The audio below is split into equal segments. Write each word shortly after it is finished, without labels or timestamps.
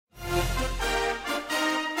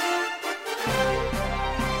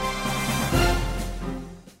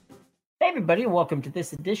everybody, and welcome to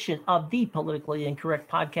this edition of the Politically Incorrect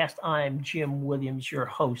Podcast. I'm Jim Williams, your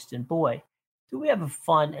host, and boy, do we have a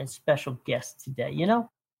fun and special guest today. You know,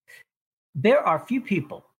 there are few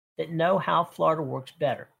people that know how Florida works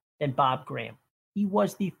better than Bob Graham. He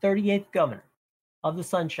was the 38th governor of the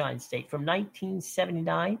Sunshine State from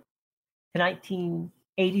 1979 to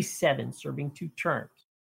 1987, serving 2 terms.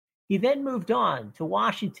 He then moved on to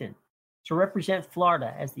Washington to represent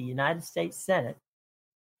Florida as the United States Senate,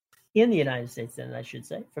 in the United States Senate, I should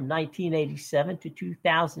say, from 1987 to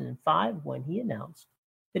 2005, when he announced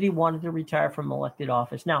that he wanted to retire from elected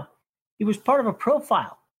office. Now, he was part of a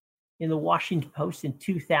profile in the Washington Post in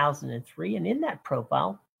 2003, and in that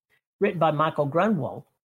profile, written by Michael Grunwald,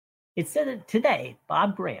 it said that today,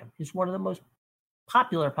 Bob Graham is one of the most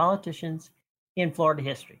popular politicians in Florida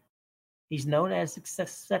history. He's known as a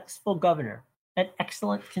successful governor, an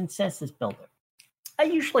excellent consensus builder, a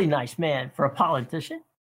usually nice man for a politician.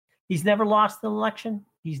 He's never lost an election.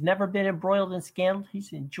 He's never been embroiled in scandal.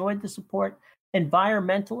 He's enjoyed the support of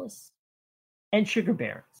environmentalists and sugar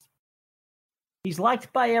barons. He's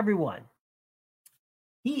liked by everyone.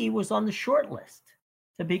 He was on the short list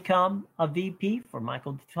to become a VP for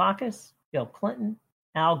Michael Dukakis, Bill Clinton,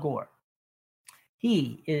 Al Gore.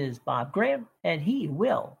 He is Bob Graham, and he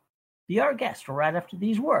will be our guest right after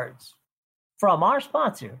these words from our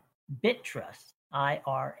sponsor, BitTrust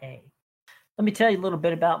IRA. Let me tell you a little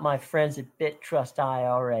bit about my friends at BitTrust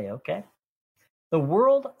IRA, okay? The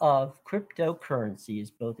world of cryptocurrency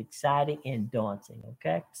is both exciting and daunting,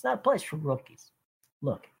 okay? It's not a place for rookies.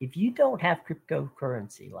 Look, if you don't have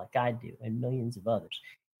cryptocurrency like I do and millions of others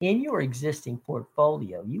in your existing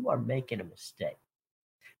portfolio, you are making a mistake.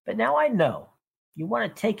 But now I know you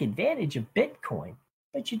want to take advantage of Bitcoin,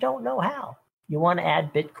 but you don't know how. You want to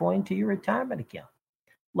add Bitcoin to your retirement account.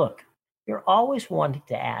 Look, you're always wanting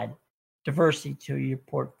to add diversity to your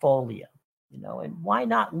portfolio, and why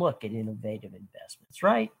not look at innovative investments,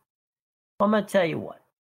 right? Well, I'm going to tell you what,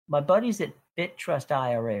 my buddies at BitTrust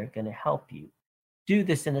IRA are going to help you do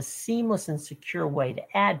this in a seamless and secure way to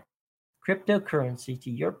add cryptocurrency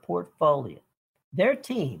to your portfolio. Their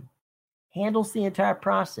team handles the entire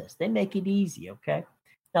process. They make it easy, okay?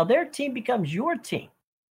 Now, their team becomes your team.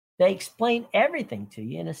 They explain everything to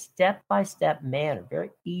you in a step-by-step manner,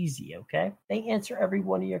 very easy, okay? They answer every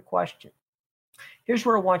one of your questions. Here's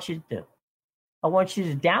what I want you to do. I want you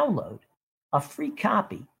to download a free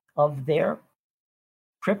copy of their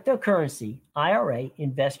Cryptocurrency IRA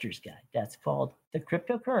Investor's Guide. That's called the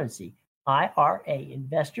Cryptocurrency IRA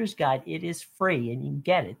Investor's Guide. It is free, and you can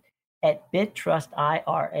get it at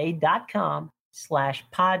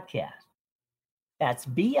bittrustira.com/podcast. That's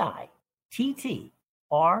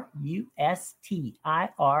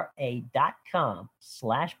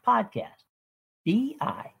BITTRUSTIRA.com/podcast.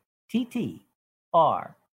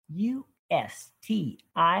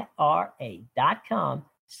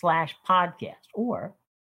 BITTRUSTIRA.com/podcast. Or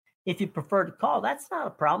if you prefer to call, that's not a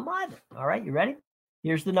problem either. All right, you ready?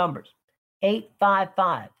 Here's the numbers.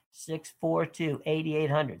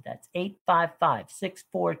 855-642-8800. That's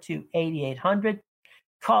 855-642-8800.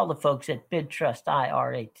 Call the folks at BitTrust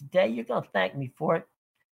IRA today. You're going to thank me for it.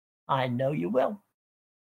 I know you will.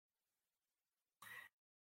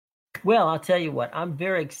 Well, I'll tell you what, I'm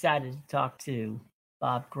very excited to talk to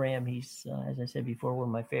Bob Graham. He's, as I said before, one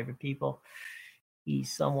of my favorite people.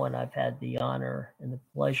 He's someone I've had the honor and the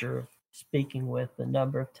pleasure of speaking with a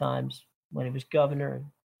number of times when he was governor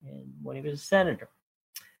and when he was a senator.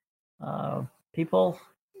 People,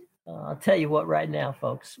 I'll tell you what right now,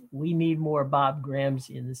 folks, we need more Bob Grahams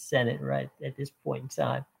in the Senate right at this point in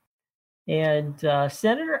time. And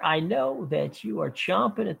Senator, I know that you are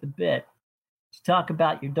chomping at the bit to talk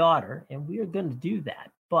about your daughter, and we are going to do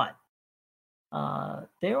that. But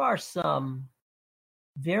there are some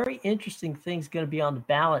very interesting things going to be on the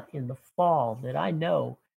ballot in the fall that I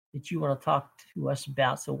know that you want to talk to us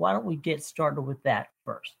about. So why don't we get started with that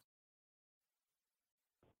first?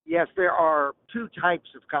 Yes, there are 2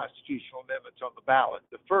 types of constitutional amendments on the ballot.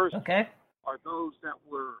 The first are those that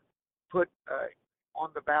were put on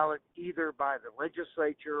the ballot either by the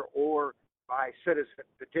legislature or by citizen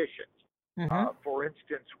petitions. For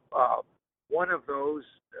instance, one of those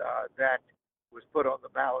that was put on the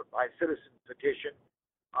ballot by citizen petition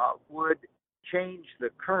would change the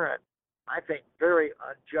current, I think, very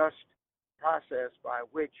unjust process by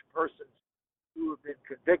which persons who have been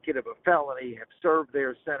convicted of a felony have served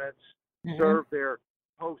their sentence, served their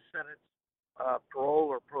post-sentence parole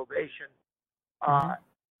or probation, can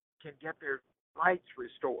get their rights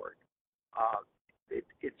restored.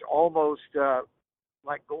 It's almost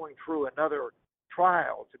like going through another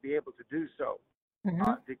trial to be able to do so.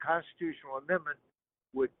 The constitutional amendment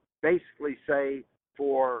would basically say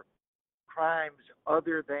for crimes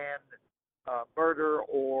other than murder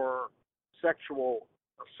or sexual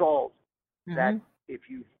assault, that if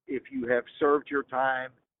you have served your time,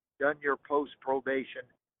 done your post probation,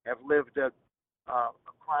 have lived a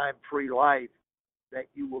crime-free life, that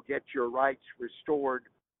you will get your rights restored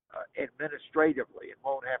administratively and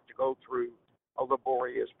won't have to go through a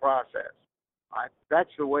laborious process. That's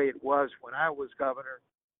the way it was when I was governor,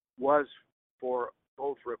 was for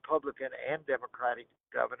both Republican and Democratic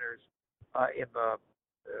governors in the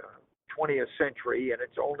 20th century, and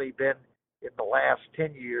it's only been in the last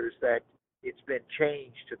 10 years that it's been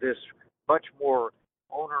changed to this much more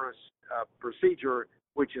onerous procedure,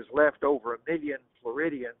 which has left over 1 million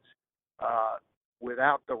Floridians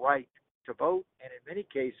without the right to vote, and in many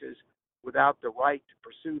cases without the right to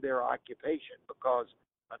pursue their occupation, because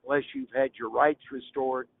unless you've had your rights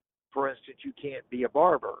restored, for instance, you can't be a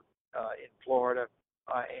barber in Florida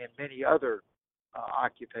and many other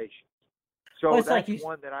occupations. So well, that's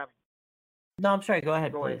one that I'm... No, I'm sorry. Go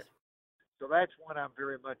ahead, please. So that's one I'm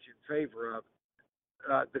very much in favor of.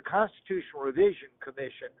 The Constitutional Revision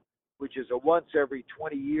Commission, which is a once every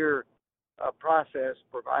 20-year process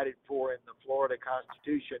provided for in the Florida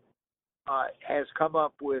Constitution, has come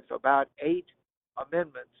up with about 8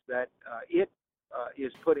 amendments that it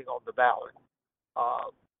is putting on the ballot.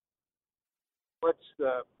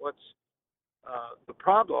 The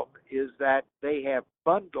problem is that they have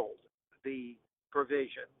bundled the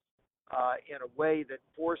provisions in a way that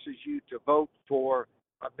forces you to vote for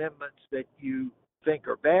amendments that you think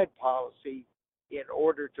are bad policy in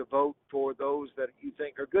order to vote for those that you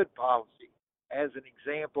think are good policy. As an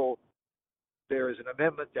example, there is an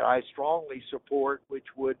amendment that I strongly support which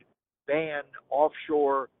would ban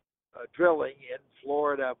offshore drilling in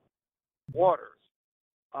Florida waters.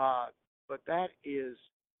 But that is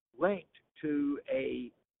linked to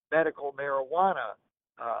a medical marijuana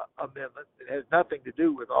amendment that has nothing to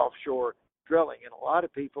do with offshore drilling. And a lot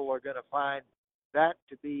of people are going to find that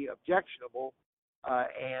to be objectionable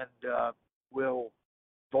and will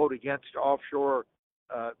vote against offshore,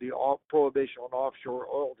 the prohibition on offshore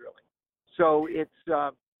oil drilling. So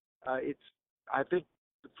I think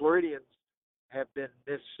the Floridians have been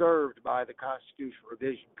misserved by the Constitutional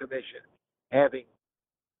Revision Commission, having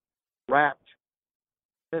wrapped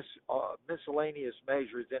miscellaneous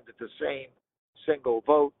measures into the same single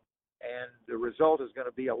vote, and the result is going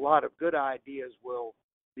to be a lot of good ideas will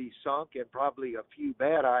be sunk, and probably a few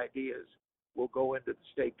bad ideas will go into the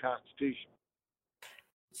state constitution.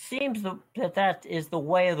 It seems that is the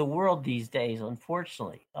way of the world these days,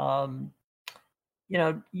 unfortunately.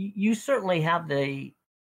 You certainly have the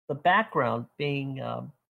background being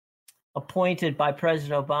appointed by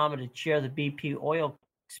President Obama to chair the BP oil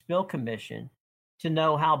spill commission to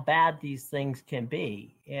know how bad these things can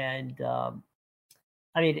be. And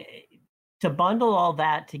to bundle all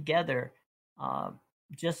that together,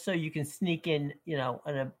 just so you can sneak in,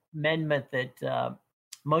 an amendment that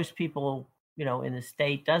most people, in the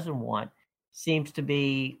state doesn't want, seems to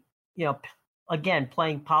be, again,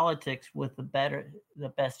 playing politics with the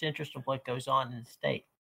best interest of what goes on in the state.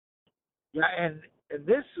 Yeah, and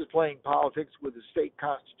this is playing politics with the state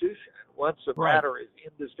constitution. And once a matter is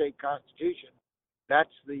in the state constitution,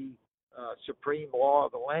 that's the supreme law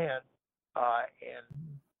of the land, and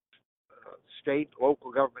state,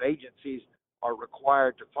 local government agencies are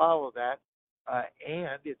required to follow that,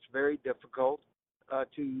 and it's very difficult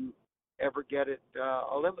to ever get it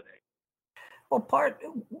eliminated. Well,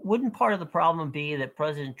 wouldn't part of the problem be that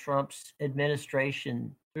President Trump's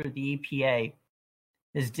administration through the EPA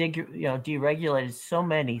has deregulated so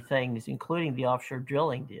many things, including the offshore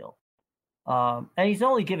drilling deal, and he's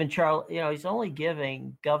only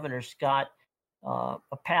giving Governor Scott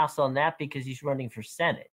a pass on that because he's running for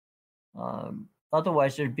Senate.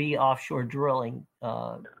 Otherwise, there'd be offshore drilling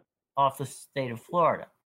off the state of Florida.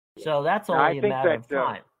 So that's only a matter of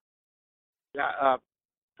time.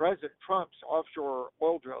 President Trump's offshore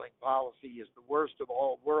oil drilling policy is the worst of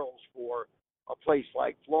all worlds for a place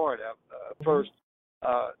like Florida. First,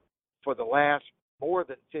 for the last more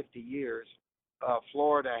than 50 years,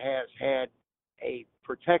 Florida has had a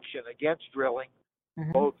protection against drilling,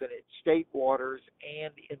 both in its state waters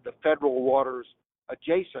and in the federal waters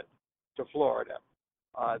adjacent to Florida.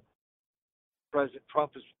 President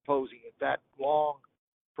Trump is proposing that long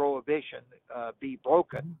prohibition be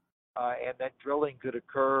broken, and that drilling could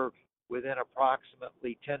occur within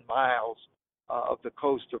approximately 10 miles of the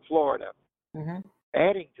coast of Florida.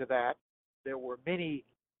 Adding to that, there were many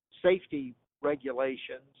safety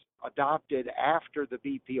regulations adopted after the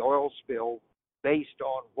BP oil spill based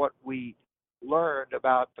on what we learned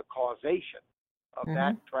about the causation of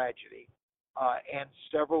that tragedy. And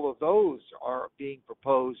several of those are being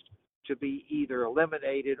proposed to be either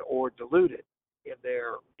eliminated or diluted in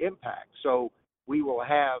their impact. So we will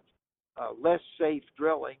have less safe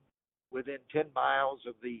drilling within 10 miles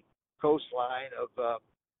of the coastline of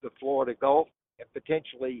the Florida Gulf and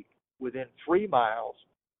potentially within 3 miles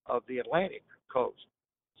of the Atlantic coast.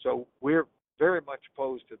 So we're very much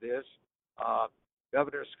opposed to this.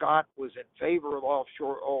 Governor Scott was in favor of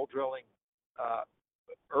offshore oil drilling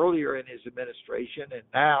earlier in his administration, and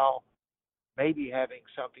now maybe having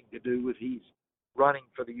something to do with he's running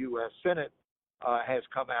for the U.S. Senate, has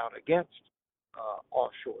come out against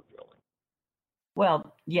offshore drilling.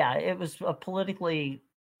 Well, yeah, it was a politically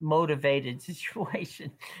motivated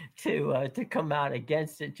situation to come out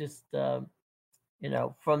against it, just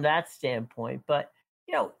from that standpoint. But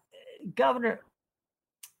Governor,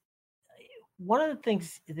 one of the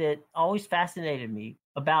things that always fascinated me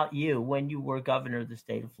about you when you were governor of the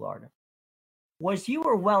state of Florida was you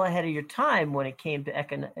were well ahead of your time when it came to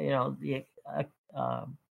the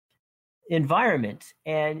environment,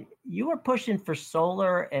 and you were pushing for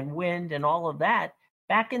solar and wind and all of that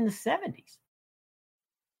back in the 70s.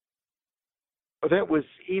 But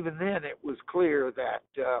even then it was clear that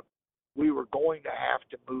we were going to have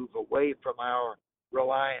to move away from our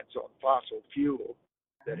reliance on fossil fuel,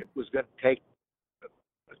 that it was going to take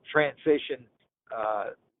a transition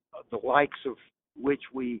the likes of which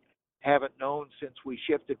we haven't known since we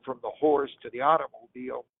shifted from the horse to the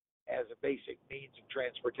automobile as a basic means of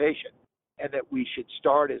transportation, and that we should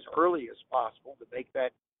start as early as possible to make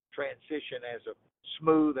that transition as a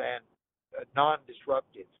smooth and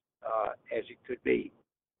non-disruptive as it could be.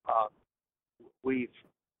 We've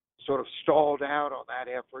sort of stalled out on that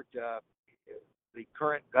effort. The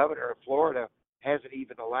current governor of Florida hasn't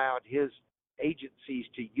even allowed his agencies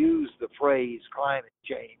to use the phrase climate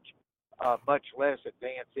change, much less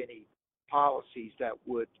advance any policies that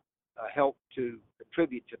would help to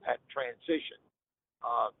contribute to that transition.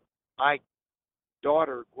 My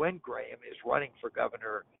daughter, Gwen Graham, is running for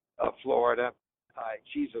governor of Florida.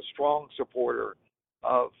 She's a strong supporter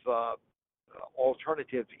of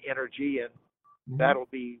alternative energy, and that'll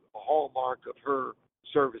be a hallmark of her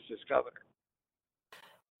service as governor.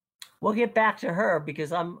 We'll get back to her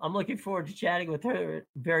because I'm looking forward to chatting with her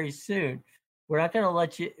very soon. We're going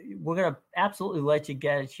to absolutely let you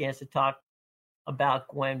get a chance to talk about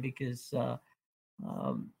Gwen because the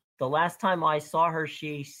last time I saw her,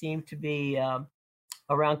 she seemed to be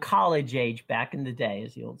around college age back in the day,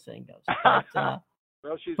 as the old saying goes. But,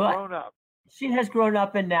 well, she's grown up. She has grown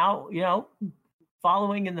up and now,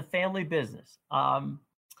 following in the family business. But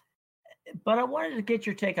I wanted to get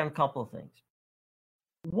your take on a couple of things.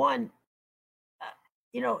 One, I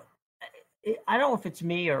don't know if it's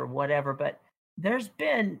me or whatever, but there's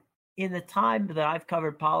been, in the time that I've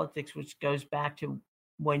covered politics, which goes back to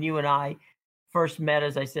when you and I first met,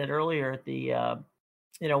 as I said earlier, at the,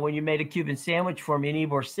 when you made a Cuban sandwich for me in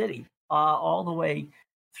Ybor City, all the way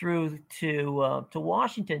through to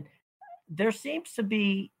Washington, there seems to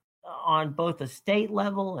be, on both a state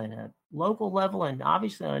level and a local level, and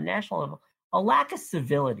obviously on a national level, a lack of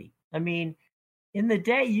civility. I mean, in the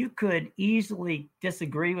day, you could easily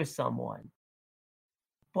disagree with someone,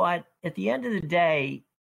 but at the end of the day,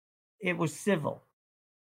 it was civil.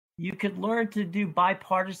 You could learn to do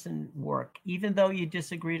bipartisan work, even though you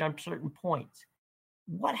disagreed on certain points.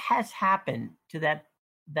 What has happened to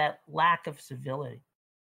that lack of civility?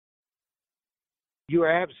 You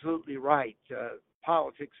are absolutely right.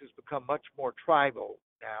 Politics has become much more tribal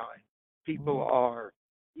now, and people are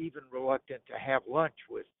even reluctant to have lunch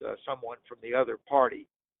with someone from the other party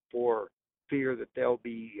for fear that they'll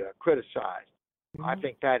be criticized. I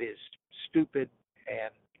think that is stupid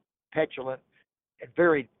and petulant and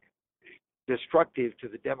very destructive to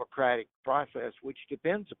the democratic process, which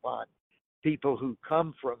depends upon people who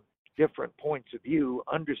come from different points of view,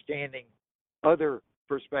 understanding other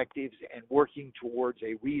perspectives and working towards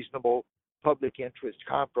a reasonable public interest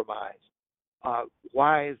compromise.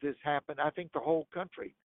 Why has this happened? I think the whole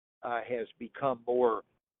country has become more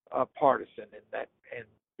partisan, and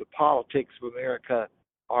the politics of America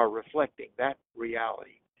are reflecting that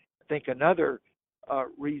reality. I think another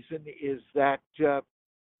reason is that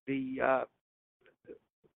the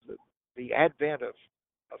advent of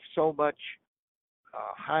so much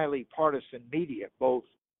highly partisan media, both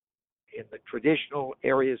in the traditional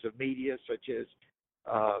areas of media such as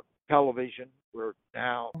television, where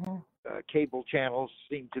now cable channels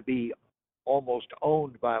seem to be almost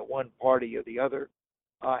owned by one party or the other,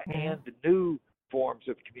 and the new forms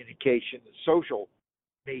of communication, the social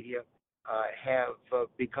media, have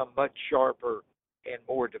become much sharper and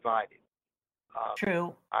more divided.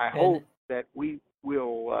 True. I hope that we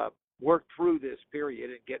will work through this period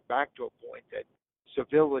and get back to a point that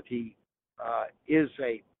civility is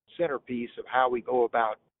a centerpiece of how we go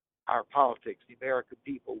about our politics. The American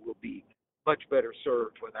people will be much better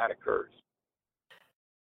served when that occurs.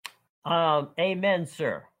 Amen,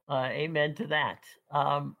 sir. Amen to that.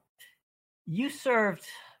 You served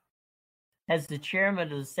as the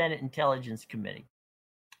chairman of the Senate Intelligence Committee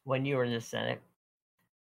when you were in the Senate.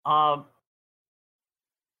 I'd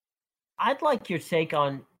like your take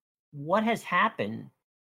on what has happened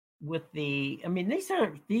with the. I mean,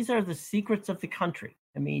 these are the secrets of the country.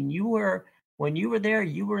 I mean, when you were there,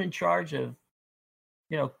 you were in charge of,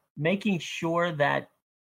 making sure that,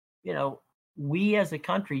 we as a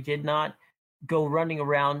country did not go running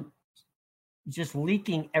around just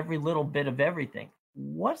leaking every little bit of everything.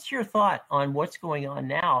 What's your thought on what's going on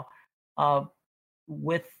now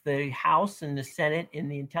with the House and the Senate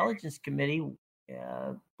and the Intelligence Committee,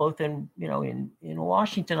 both in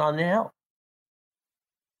Washington on the Hill?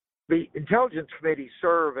 The Intelligence Committee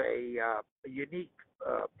serve a unique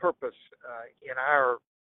purpose in our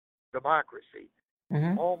democracy.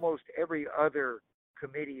 Mm-hmm. Almost every other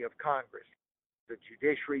committee of Congress, the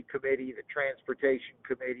Judiciary Committee, the Transportation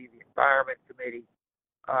Committee, the Environment Committee,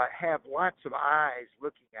 have lots of eyes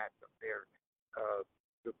looking at them. They're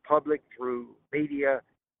the public through media,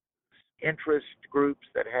 interest groups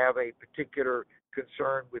that have a particular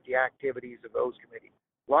concern with the activities of those committees.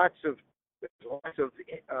 There's lots of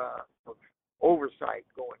oversight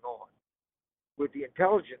going on. With the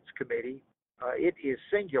Intelligence Committee, it is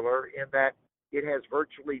singular in that it has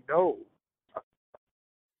virtually no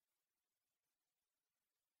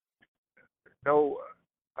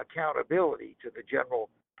accountability to the general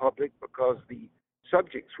public because the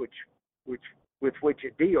subjects with which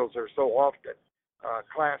it deals are so often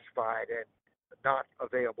classified and not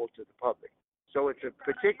available to the public. So it's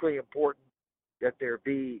particularly important that there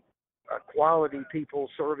be quality people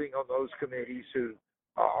serving on those committees who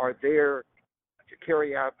are there to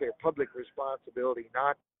carry out their public responsibility,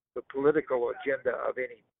 not the political agenda of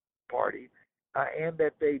any party, and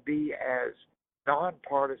that they be as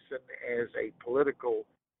nonpartisan as a political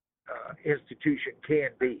institution can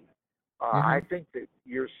be. I think that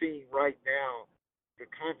you're seeing right now the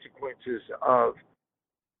consequences of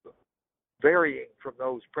varying from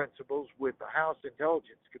those principles with the House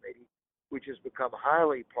Intelligence Committee, which has become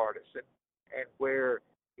highly partisan and where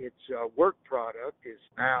its work product is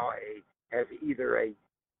now has either a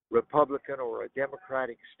Republican or a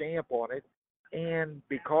Democratic stamp on it, and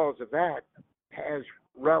because of that has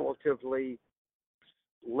relatively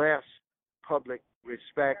less public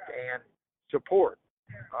respect and support.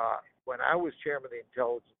 When I was chairman of the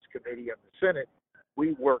Intelligence Committee of the Senate,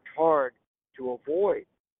 we worked hard to avoid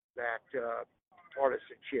that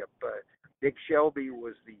partisanship. Dick Shelby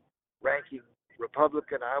was the ranking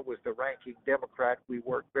Republican. I was the ranking Democrat. We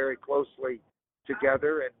worked very closely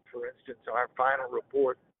together. And for instance, our final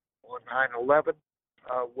report on 9/11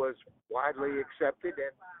 was widely accepted,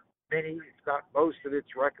 and many, if not most, of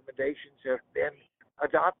its recommendations have been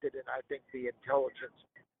adopted. And I think the intelligence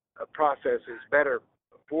process is better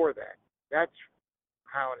for that. That's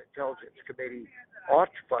how an intelligence committee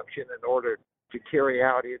ought to function in order to carry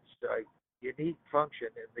out its unique function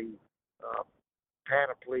in the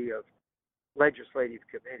panoply of legislative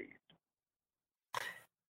committees.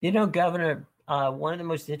 Governor, one of the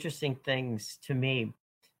most interesting things to me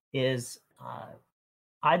is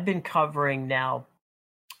I've been covering now,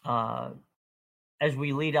 as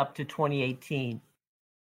we lead up to 2018,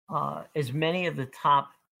 as many of the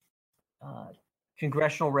top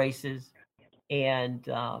congressional races and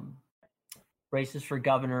races for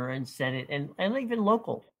governor and Senate and even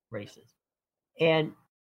local races. And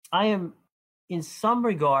I am, in some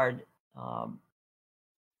regard,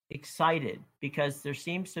 excited because there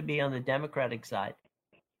seems to be on the Democratic side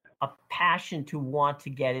a passion to want to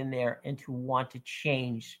get in there and to want to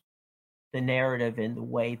change the narrative and the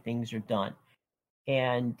way things are done.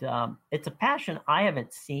 And it's a passion I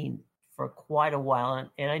haven't seen for quite a while.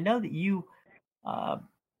 And I know that you, and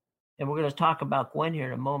we're going to talk about Gwen here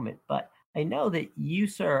in a moment, but I know that you,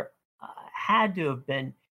 sir, had to have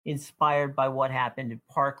been inspired by what happened in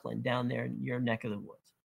Parkland down there in your neck of the woods.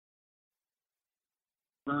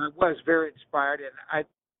 I was very inspired, and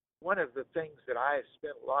one of the things that I have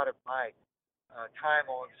spent a lot of my time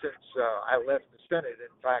on since I left the Senate,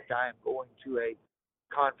 in fact, I am going to a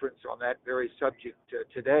conference on that very subject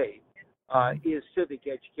today, is civic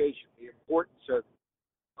education, the importance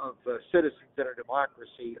of citizens in a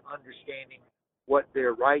democracy understanding what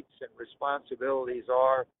their rights and responsibilities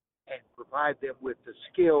are and provide them with the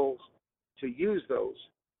skills to use those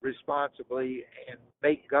responsibly and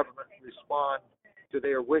make government respond to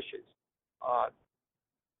their wishes.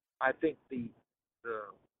 I think the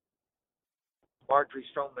Marjory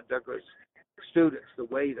Stoneman Douglas students, the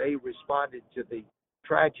way they responded to the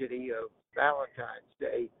tragedy of Valentine's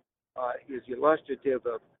Day, is illustrative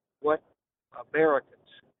of what Americans,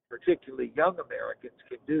 particularly young Americans,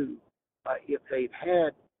 can do if they've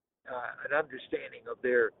had an understanding of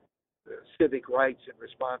their civic rights and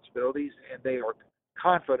responsibilities, and they are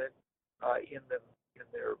confident in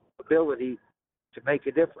their ability to make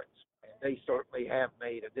a difference. And they certainly have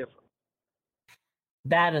made a difference.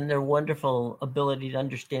 That and their wonderful ability to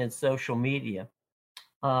understand social media.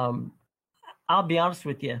 I'll be honest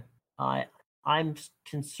with you. I'm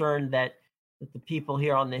concerned that the people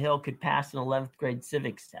here on the Hill could pass an 11th grade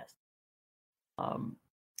civics test. I'm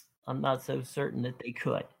not so certain that they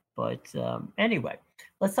could. But anyway,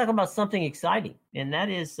 let's talk about something exciting. And that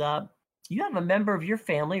is you have a member of your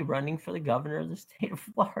family running for the governor of the state of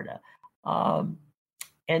Florida.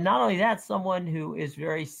 And not only that, someone who is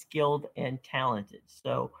very skilled and talented.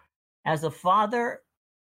 So as a father,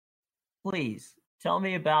 please tell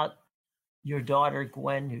me about your daughter,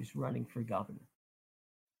 Gwen, who's running for governor.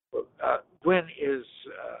 Gwen is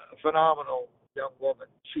a phenomenal young woman.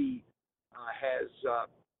 She's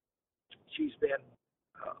been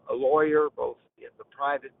a lawyer both in the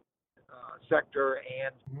private sector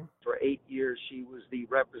and for 8 years she was the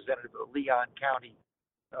representative of Leon County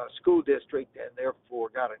School District, and therefore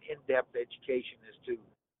got an in-depth education as to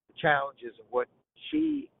the challenges of what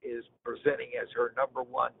she is presenting as her number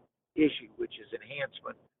one issue, which is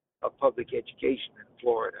enhancement of public education in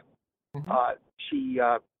Florida. She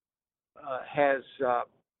has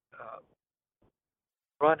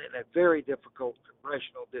run in a very difficult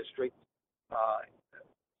congressional district,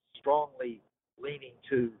 strongly leaning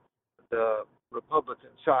to the Republican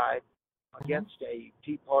side against a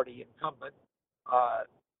Tea Party incumbent,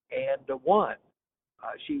 and won.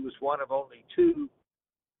 She was one of only 2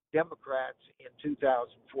 Democrats in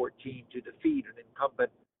 2014 to defeat an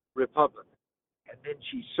incumbent Republican. And then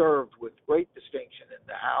she served with great distinction in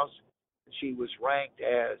the House. She was ranked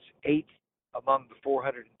as 8th among the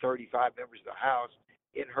 435 members of the House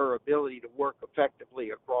in her ability to work effectively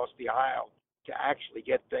across the aisle to actually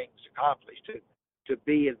get things accomplished, to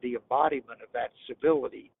be the embodiment of that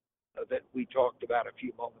civility that we talked about a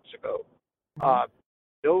few moments ago.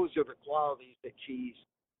 Those are the qualities that she's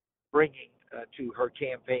bringing to her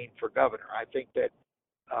campaign for governor. I think that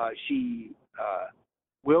she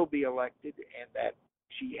will be elected and that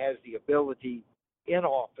she has the ability in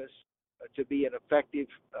office to be an effective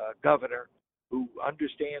governor who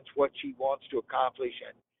understands what she wants to accomplish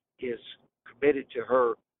and is committed to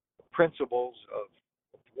her principles of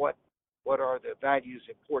what are the values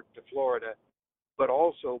important to Florida, but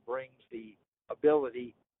also brings the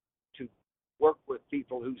ability to work with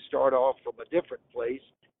people who start off from a different place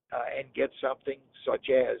and get something such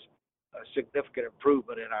as a significant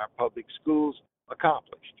improvement in our public schools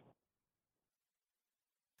accomplished.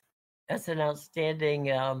 That's an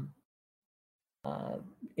outstanding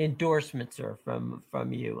endorsement, sir, from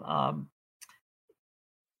you.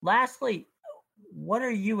 Lastly, what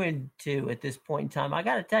are you into at this point in time? I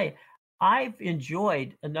got to tell you, I've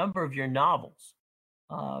enjoyed a number of your novels.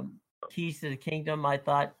 Keys to the Kingdom, I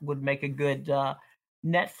thought, would make a good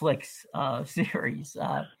Netflix series.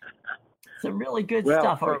 Some really good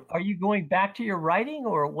stuff. Are you going back to your writing,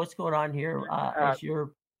 or what's going on here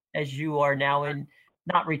as you are now in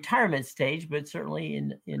not retirement stage, but certainly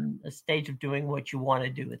in a stage of doing what you want to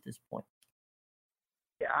do at this point?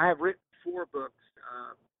 Yeah, I have written 4 books,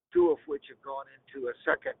 2 of which have gone into a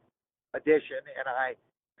second edition, and I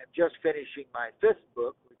am just finishing my 5th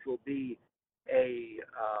book, which will be a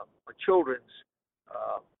children's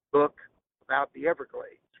book about the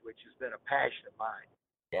Everglades, which has been a passion of mine.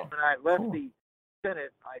 Yeah. When I left the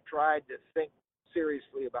Senate, I tried to think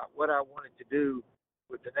seriously about what I wanted to do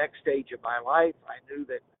with the next stage of my life. I knew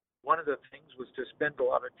that one of the things was to spend a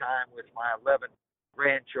lot of time with my 11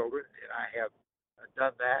 grandchildren, and I have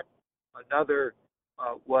done that. Another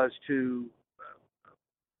was to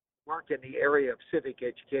work in the area of civic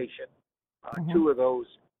education. 2 of those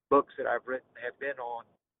books that I've written have been on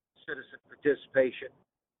citizen participation,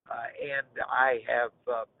 and I have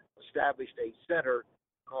established a center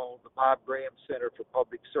called the Bob Graham Center for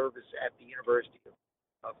Public Service at the University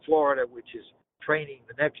of Florida, which is training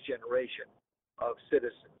the next generation of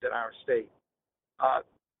citizens in our state.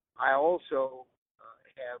 I also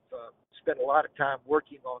have spent a lot of time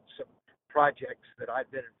working on some projects that I've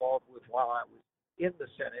been involved with while I was in the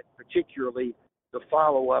Senate, particularly the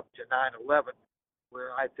follow-up to 9/11,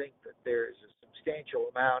 where I think that there is a substantial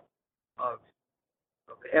amount of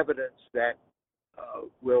of evidence that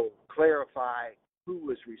will clarify who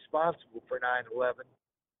was responsible for 9/11,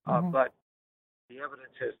 but the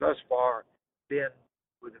evidence has thus far been,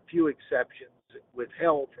 with a few exceptions,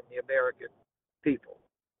 withheld from the American people.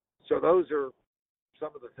 So those are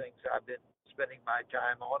some of the things I've been spending my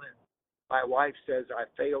time on, and my wife says I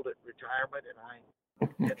failed at retirement, and I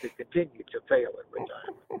intend to continue to fail at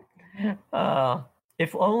retirement.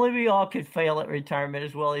 If only we all could fail at retirement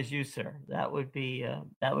as well as you, sir. That would be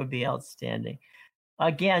outstanding.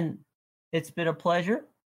 Again, it's been a pleasure.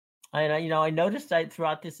 And I noticed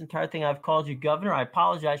throughout this entire thing I've called you governor. I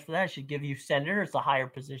apologize for that. I should give you senator. It's a higher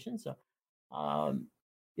position. So,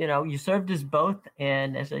 you served as both.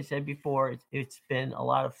 And as I said before, it's been a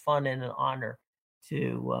lot of fun and an honor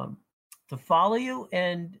to follow you.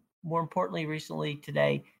 And more importantly, recently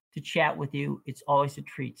today, to chat with you. It's always a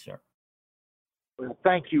treat, sir. Well,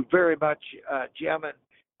 thank you very much, Jim. And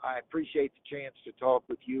I appreciate the chance to talk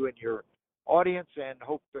with you and your audience, and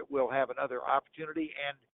hope that we'll have another opportunity,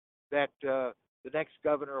 and that the next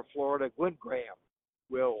governor of Florida, Gwen Graham,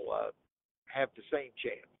 will have the same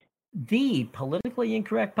chance. The Politically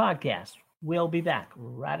Incorrect Podcast will be back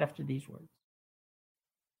right after these words.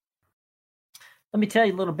 Let me tell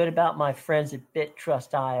you a little bit about my friends at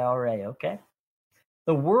BitTrust IRA, okay?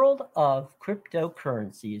 The world of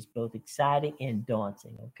cryptocurrency is both exciting and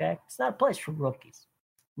daunting, okay? It's not a place for rookies.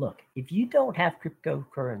 Look, if you don't have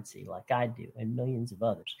cryptocurrency like I do and millions of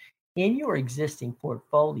others in your existing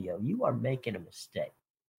portfolio, you are making a mistake.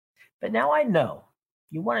 But now I know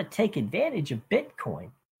you want to take advantage of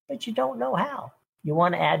Bitcoin, but you don't know how. You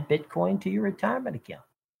want to add Bitcoin to your retirement account.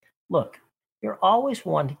 Look, you're always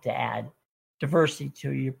wanting to add diversity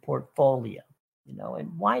to your portfolio,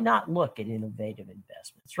 and why not look at innovative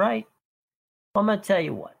investments, right? I'm going to tell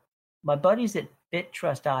you what, my buddies at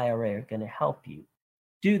BitTrust IRA are going to help you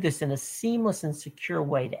do this in a seamless and secure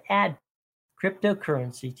way to add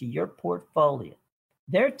cryptocurrency to your portfolio.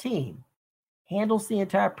 Their team handles the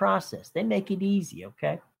entire process. They make it easy,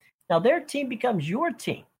 okay? Now, their team becomes your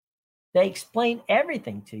team. They explain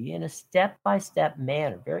everything to you in a step-by-step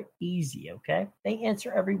manner, very easy, okay? They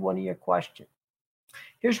answer every one of your questions.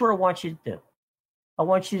 Here's what I want you to do. I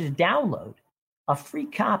want you to download a free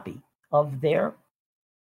copy of their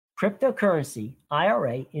Cryptocurrency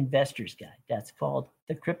IRA Investor's Guide. That's called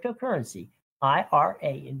the Cryptocurrency IRA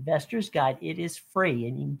Investor's Guide. It is free,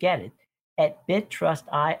 and you can get it at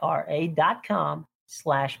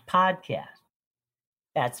bittrustira.com/podcast.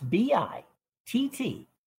 That's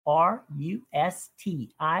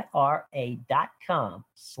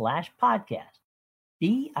BITTRUSTIRA.com/podcast.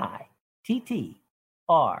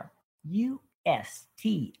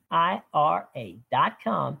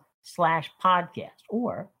 BITTRUSTIRA.com/podcast.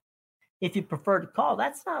 Or if you prefer to call,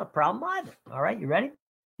 that's not a problem either. All right, you ready?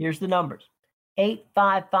 Here's the numbers.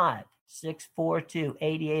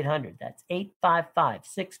 855-642-8800. That's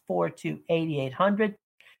 855-642-8800.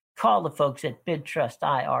 Call the folks at BitTrust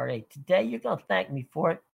IRA today. You're going to thank me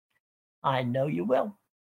for it. I know you will.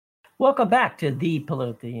 Welcome back to the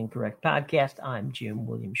Politically Incorrect Podcast. I'm Jim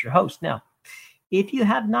Williams, your host. Now, if you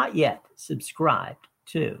have not yet subscribed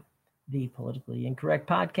to the Politically Incorrect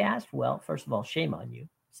Podcast, well, first of all, shame on you.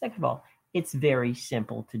 Second of all, it's very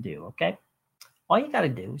simple to do, okay? All you got to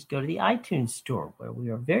do is go to the iTunes store, where we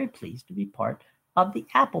are very pleased to be part of the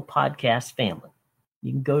Apple Podcast family.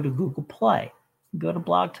 You can go to Google Play, you can go to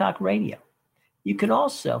Blog Talk Radio. You can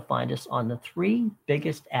also find us on the 3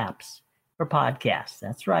 biggest apps for podcasts.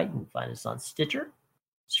 That's right, you can find us on Stitcher,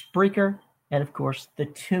 Spreaker, and of course, the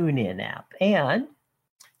TuneIn app. And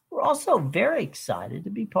we're also very excited to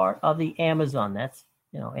be part of the Amazon. That's,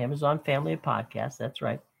 Amazon family of podcasts. That's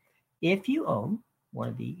right. If you own one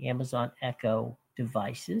of the Amazon Echo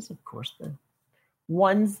devices, of course, the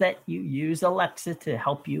ones that you use Alexa to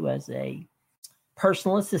help you as a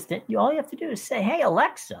personal assistant, all you have to do is say, "Hey,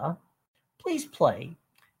 Alexa, please play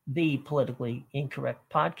the Politically Incorrect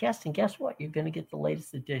Podcast." And guess what? You're going to get the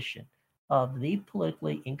latest edition of the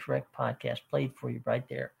Politically Incorrect Podcast played for you right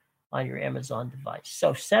there on your Amazon device.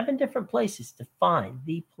 So 7 different places to find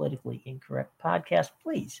the Politically Incorrect Podcast.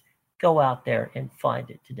 Please go out there and find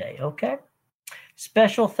it today, okay?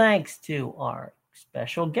 Special thanks to our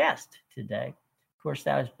special guest today. Of course,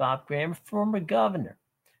 that is Bob Graham, former governor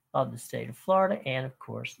of the state of Florida, and of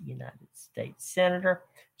course, United States Senator,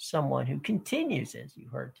 someone who continues, as you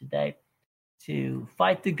heard today, to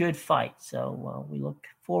fight the good fight. So we look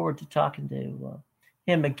forward to talking to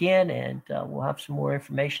him again, and we'll have some more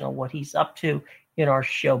information on what he's up to in our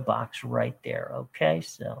show box right there. Okay,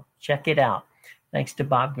 so check it out. Thanks to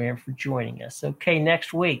Bob Graham for joining us. Okay,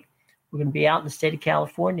 next week, we're going to be out in the state of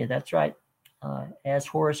California. That's right. As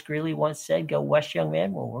Horace Greeley once said, go west, young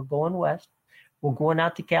man. Well, we're going west. We're going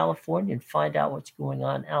out to California and find out what's going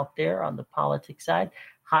on out there on the politics side.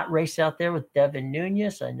 Hot race out there with Devin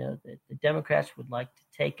Nunes. I know that the Democrats would like to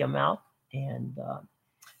take him out, and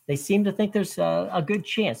they seem to think there's a good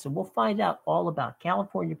chance. So we'll find out all about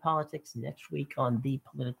California politics next week on the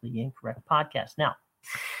Politically Incorrect podcast. Now,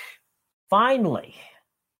 finally,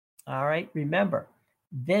 all right, remember,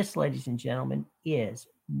 this, ladies and gentlemen, is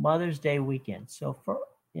Mother's Day weekend. So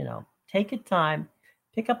take a time,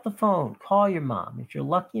 pick up the phone, call your mom. If you're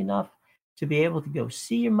lucky enough to be able to go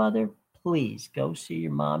see your mother, please go see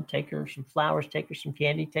your mom. Take her some flowers, take her some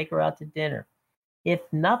candy, take her out to dinner. If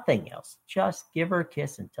nothing else, just give her a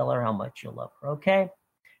kiss and tell her how much you love her, okay?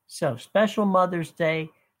 So special Mother's Day,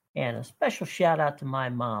 and a special shout out to my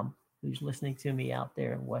mom who's listening to me out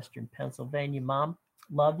there in Western Pennsylvania. Mom,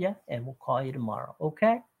 love you, and we'll call you tomorrow,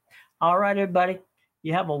 okay? All right, everybody.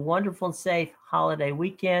 You have a wonderful and safe holiday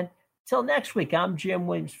weekend. Till next week, I'm Jim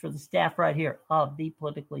Williams for the staff right here of the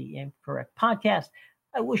Politically Incorrect podcast.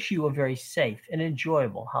 I wish you a very safe and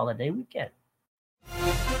enjoyable holiday weekend.